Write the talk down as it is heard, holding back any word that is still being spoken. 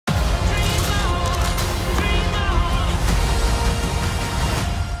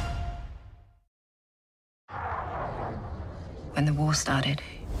when the war started.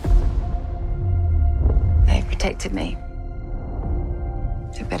 They protected me.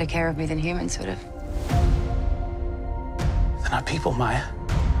 Took better care of me than humans would have. They're not people, Maya.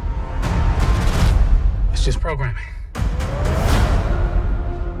 It's just programming.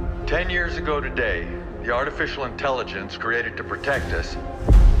 10 years ago today, the artificial intelligence created to protect us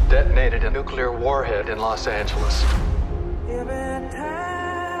detonated a nuclear warhead in Los Angeles.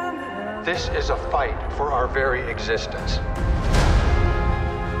 This is a fight for our very existence.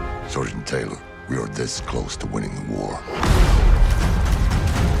 Sergeant Taylor, we are this close to winning the war.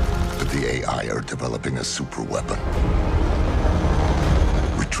 But the AI are developing a super weapon.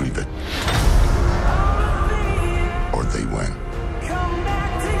 Retrieve it. Or they win.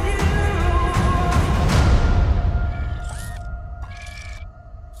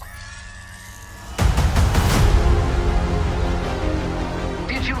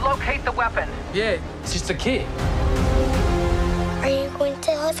 Did you locate the weapon? Yeah, it's just a kid. Are you going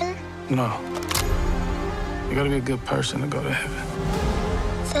to heaven? No. You gotta be a good person to go to heaven.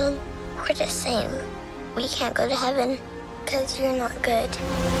 So we're the same. We can't go to heaven because you're not good.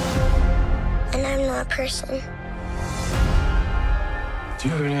 And I'm not a person. Do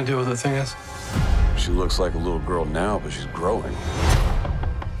you have any idea what the thing is? She looks like a little girl now, but she's growing.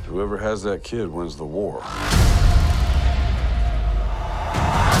 Whoever has that kid wins the war.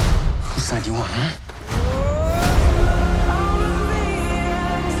 Whose side you on, huh?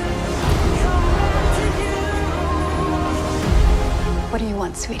 What do you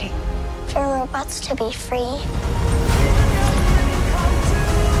want, sweetie? For robots to be free.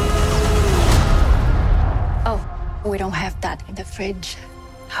 Oh, we don't have that in the fridge.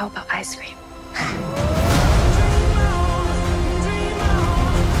 How about ice cream?